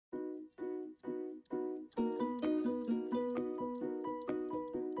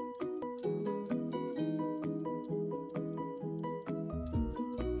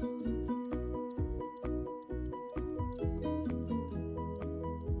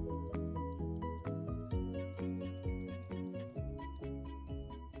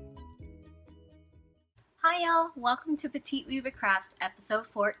Hi y'all, welcome to Petite Weaver Crafts episode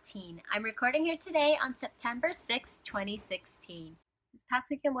 14. I'm recording here today on September 6, 2016. This past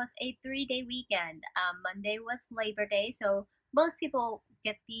weekend was a 3-day weekend. Monday was Labor Day, so most people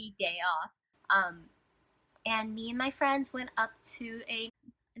get the day off. And me and my friends went up to a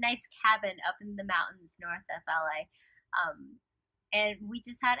nice cabin up in the mountains north of LA. And we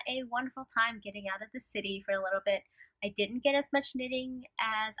just had a wonderful time getting out of the city for a little bit. I didn't get as much knitting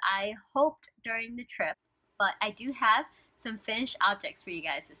as I hoped during the trip, but I do have some finished objects for you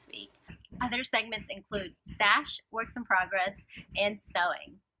guys this week. Other segments include stash, works in progress, and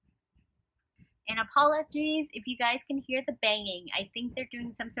sewing. And apologies if you guys can hear the banging. I think they're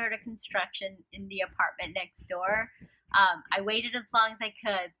doing some sort of construction in the apartment next door. I waited as long as I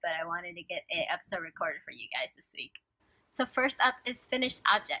could, but I wanted to get an episode recorded for you guys this week. So first up is finished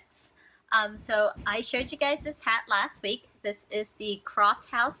objects. So I showed you guys this hat last week. This is the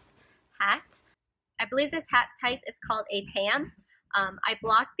Crofthouse hat. I believe this hat type is called a tam. I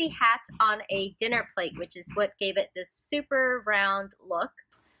blocked the hat on a dinner plate, which is what gave it this super round look.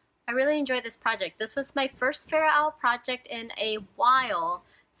 I really enjoyed this project. This was my first Fair Owl project in a while,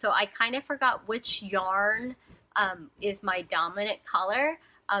 so I kind of forgot which yarn is my dominant color.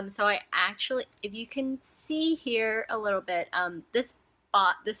 So I actually, if you can see here a little bit, this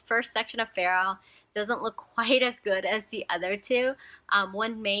first section of Fair Owl doesn't look quite as good as the other two.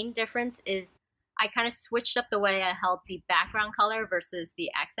 One main difference is I kind of switched up the way I held the background color versus the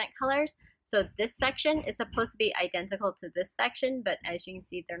accent colors. So this section is supposed to be identical to this section, but as you can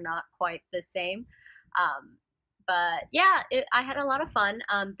see, they're not quite the same. But yeah, I had a lot of fun.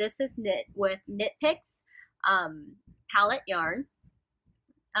 This is knit with Knit Picks palette yarn,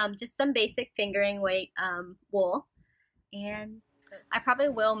 just some basic fingering weight wool, and I probably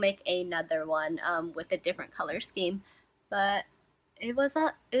will make another one with a different color scheme, but it was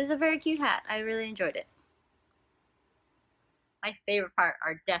a very cute hat. I really enjoyed it. My favorite part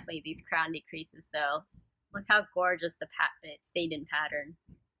are definitely these crown decreases though. Look how gorgeous it stayed in pattern.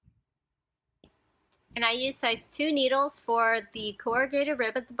 And I used size 2 needles for the corrugated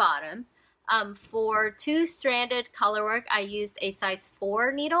rib at the bottom. For 2-stranded color work, I used a size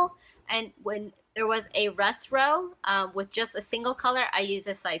 4 needle, and when there was a rest row with just a single color, I used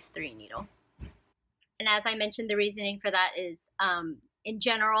a size 3 needle. And as I mentioned, the reasoning for that is, in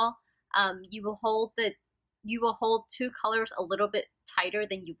general, you will hold 2 colors a little bit tighter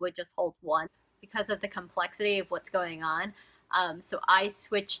than you would just hold one because of the complexity of what's going on. So I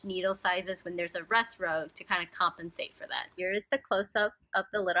switched needle sizes when there's a rest row to kind of compensate for that. Here is the close-up of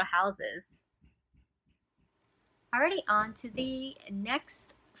the little houses. Already on to the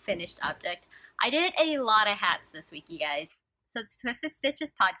next finished object. I did a lot of hats this week, you guys. So the Twisted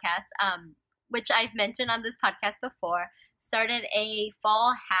Stitches podcast, which I've mentioned on this podcast before, started a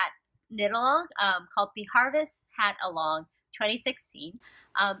fall hat knit along called the Harvest Hat Along 2016.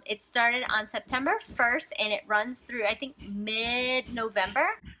 It started on September 1st and it runs through, I think, mid-November.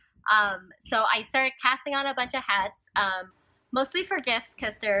 So I started casting on a bunch of hats, mostly for gifts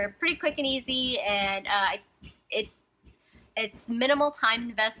because they're pretty quick and easy, and it's minimal time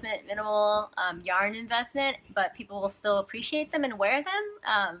investment, minimal yarn investment, but people will still appreciate them and wear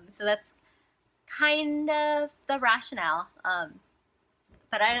them. So that's kind of the rationale.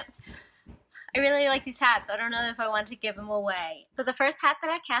 But I really like these hats. I don't know if I want to give them away. So the first hat that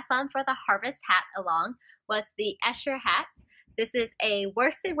I cast on for the Harvest Hat Along was the Escher hat. This is a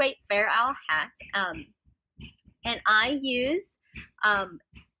worsted weight Fair Owl hat. And I used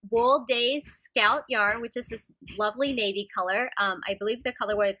Wool Days Scout yarn, which is this lovely navy color. I believe the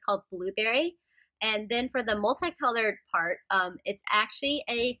colorway is called Blueberry. And then for the multicolored part, it's actually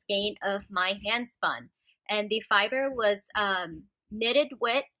a skein of my Handspun. And the fiber was knitted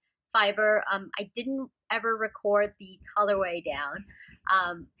wet fiber. I didn't ever record the colorway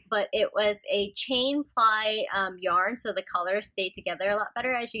down, but it was a chain ply yarn, so the colors stayed together a lot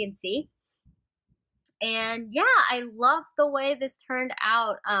better, as you can see. And yeah, I love the way this turned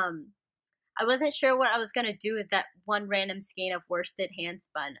out. I wasn't sure what I was going to do with that one random skein of worsted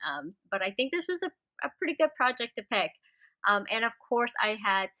Handspun, but I think this was a pretty good project to pick. And of course, I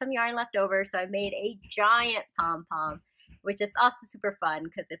had some yarn left over, so I made a giant pom-pom, which is also super fun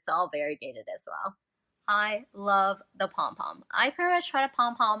because it's all variegated as well. I love the pom-pom. I pretty much try to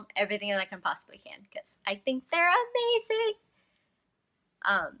pom-pom everything that I can possibly can because I think they're amazing.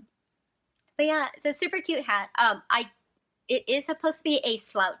 But yeah, it's a super cute hat. It is supposed to be a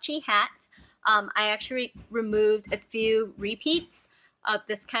slouchy hat. I actually removed a few repeats of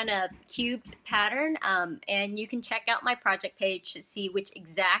this kind of cubed pattern, and you can check out my project page to see which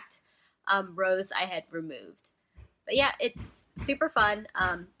exact rows I had removed. But yeah, it's super fun.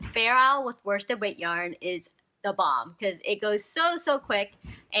 Fair Owl with worsted weight yarn is the bomb because it goes so quick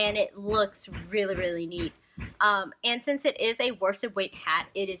and it looks really neat. And since it is a worsted weight hat,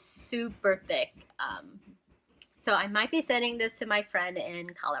 it is super thick. So I might be sending this to my friend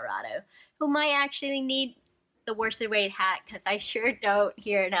in Colorado who might actually need the worsted weight hat because I sure don't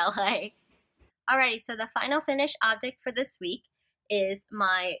here in LA. Alrighty, so the final finished object for this week is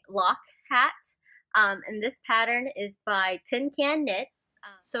my Loch hat. And this pattern is by Tincanknits.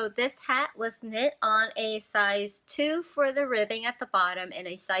 So this hat was knit on a size 2 for the ribbing at the bottom and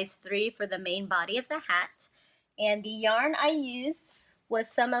a size 3 for the main body of the hat. And the yarn I used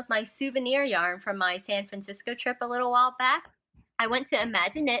was some of my souvenir yarn from my San Francisco trip a little while back. I went to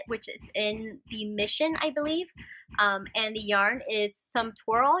Imagine It, which is in the Mission, I believe, and the yarn is some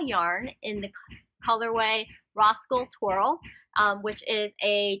Twirl yarn in the colorway Rosco Twirl, which is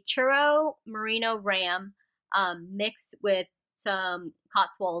a churro merino ram mixed with some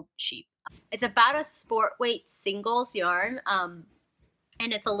Cotswold sheep. It's about a sport weight singles yarn, and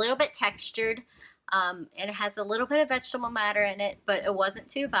it's a little bit textured, and it has a little bit of vegetable matter in it, but it wasn't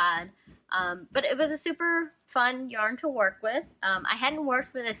too bad. But it was a super fun yarn to work with. I hadn't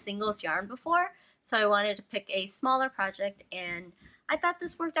worked with a singles yarn before, so I wanted to pick a smaller project, and I thought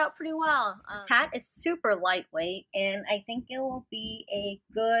this worked out pretty well. This hat is super lightweight, and I think it will be a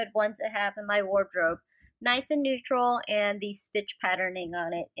good one to have in my wardrobe. Nice and neutral, and the stitch patterning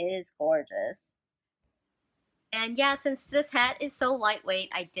on it is gorgeous. And yeah, since this hat is so lightweight,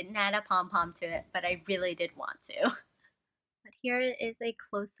 I didn't add a pom-pom to it, but I really did want to. But here is a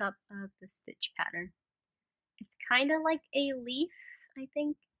close-up of the stitch pattern. It's kind of like a leaf, I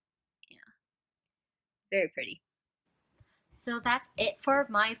think. Yeah, very pretty. So that's it for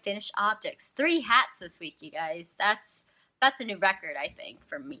my finished objects. 3 hats this week, you guys. That's a new record, I think,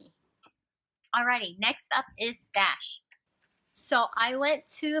 for me. Alrighty, next up is stash. So I went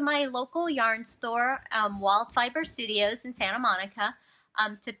to my local yarn store, Wild Fiber Studios in Santa Monica,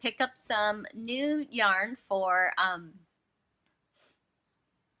 to pick up some new yarn for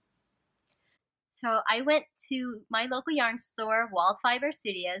So I went to my local yarn store, Wild Fiber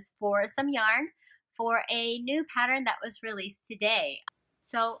Studios, for some yarn for a new pattern that was released today.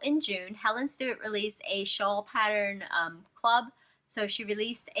 So in June, Helen Stewart released a shawl pattern club. So she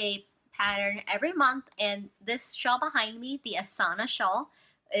released a pattern every month, and this shawl behind me, the Asana shawl,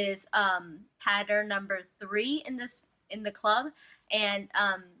 is pattern number 3 in the club, and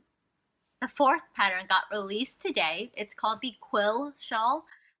the 4th pattern got released today. It's called the Quill Shawl,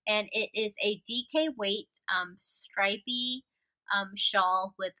 and it is a DK weight stripy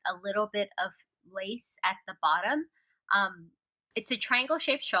shawl with a little bit of lace at the bottom. It's a triangle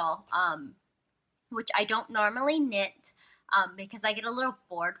shaped shawl, which I don't normally knit because I get a little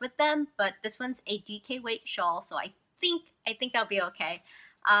bored with them, but this one's a DK weight shawl, so I think I'll be okay.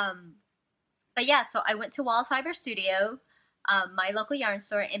 But yeah, so I went to Wild Fiber Studio, my local yarn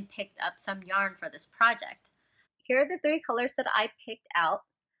store, and picked up some yarn for this project. Here are the 3 colors that I picked out.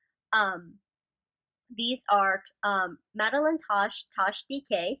 These are MadTosh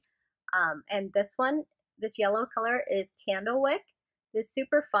DK, and this yellow color is Candlewick. This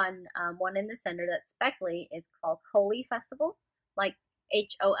super fun one in the center that's speckly is called Holi Festival, like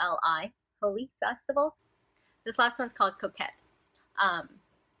Holi, Holi Festival. This last one's called Coquette.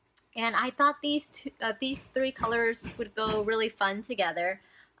 And I thought these 3 colors would go really fun together.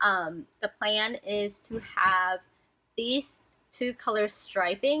 The plan is to have these 2 colors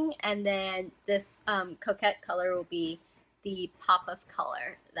striping, and then this coquette color will be the pop of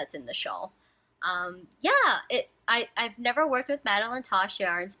color that's in the shawl. Yeah, I've never worked with MadTosh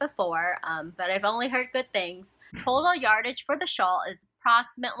yarns before, but I've only heard good things. Total yardage for the shawl is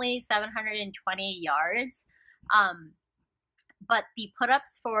approximately 720 yards. But the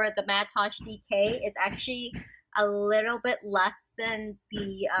put-ups for the MadTosh DK is actually a little bit less than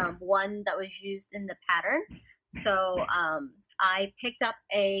the one that was used in the pattern. So I picked up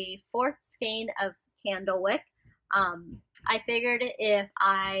a 4th skein of Candlewick. I figured if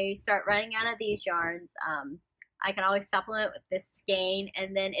I start running out of these yarns, I can always supplement with this skein,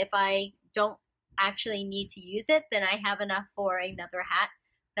 and then if I don't actually need to use it, then I have enough for another hat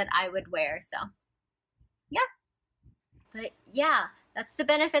that I would wear. So yeah. But yeah, that's the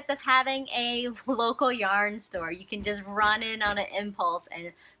benefits of having a local yarn store. You can just run in on an impulse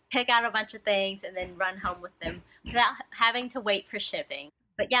and pick out a bunch of things and then run home with them without having to wait for shipping.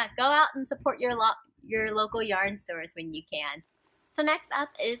 But yeah, go out and support your local yarn stores when you can. So next up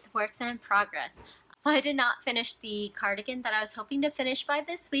is works in progress. So I did not finish the cardigan that I was hoping to finish by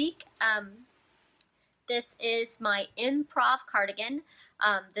this week. This is my improv cardigan.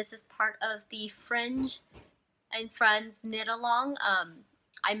 This is part of the Fringe and friends knit along.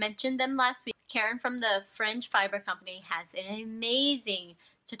 I mentioned them last week. Karen from the Fringe Fiber Company has an amazing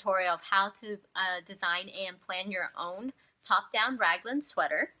tutorial of how to design and plan your own top-down raglan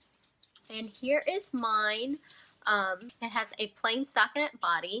sweater. And here is mine. It has a plain stockinette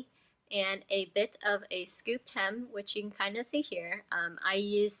body and a bit of a scooped hem, which you can kind of see here. I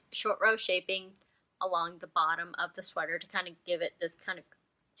use short row shaping along the bottom of the sweater to kind of give it this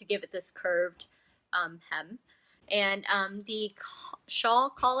curved hem. And the shawl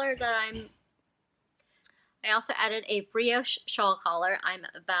collar that I also added a brioche shawl collar. I'm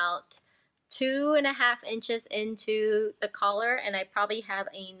about 2.5 inches into the collar, and I probably have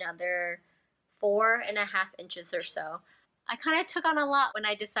another 4.5 inches or so. I kind of took on a lot when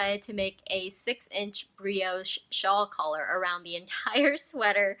I decided to make a 6-inch brioche shawl collar around the entire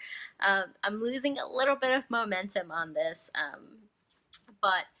sweater. I'm losing a little bit of momentum on this,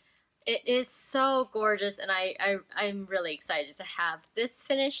 but it is so gorgeous, and I'm really excited to have this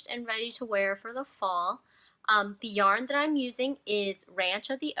finished and ready to wear for the fall. The yarn that I'm using is Ranch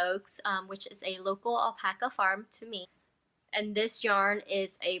of the Oaks, which is a local alpaca farm to me. And this yarn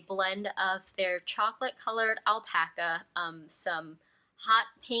is a blend of their chocolate colored alpaca, some hot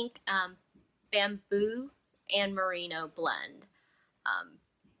pink bamboo, and merino blend.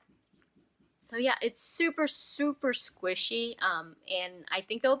 So yeah, it's super, super squishy, and I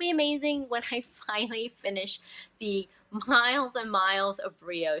think it'll be amazing when I finally finish the miles and miles of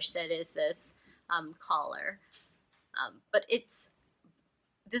brioche that is this collar. But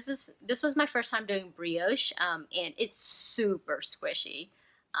this was my first time doing brioche, and it's super squishy.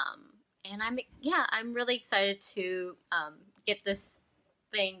 And I'm really excited to get this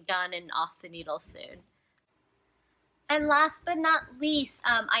thing done and off the needle soon. And last but not least,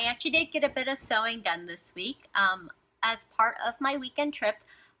 I actually did get a bit of sewing done this week. As part of my weekend trip,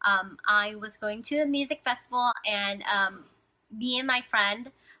 I was going to a music festival, and me and my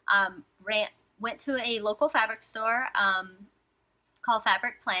friend went to a local fabric store called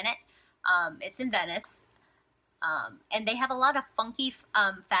Fabric Planet. It's in Venice. And they have a lot of funky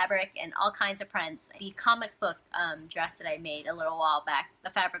fabric and all kinds of prints. The comic book dress that I made a little while back, the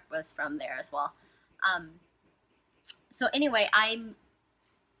fabric was from there as well. So anyway, I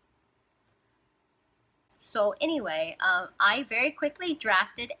very quickly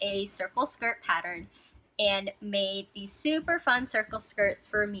drafted a circle skirt pattern and made these super fun circle skirts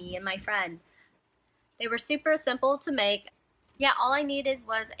for me and my friend. They were super simple to make. Yeah, all I needed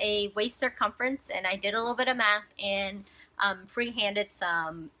was a waist circumference, and I did a little bit of math and free-handed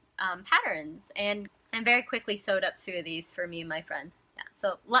some patterns, and very quickly sewed up 2 of these for me and my friend. Yeah,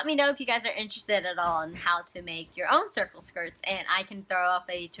 so let me know if you guys are interested at all in how to make your own circle skirts, and I can throw up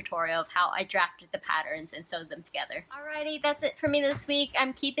a tutorial of how I drafted the patterns and sewed them together. Alrighty, that's it for me this week.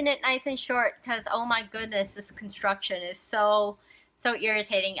 I'm keeping it nice and short because, oh my goodness, this construction is so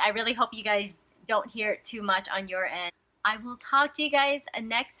irritating. I really hope you guys don't hear it too much on your end. I will talk to you guys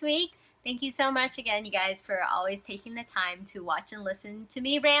next week. Thank you so much again, you guys, for always taking the time to watch and listen to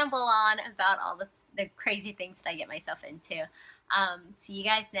me ramble on about all the crazy things that I get myself into. See you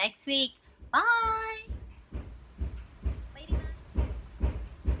guys next week. Bye!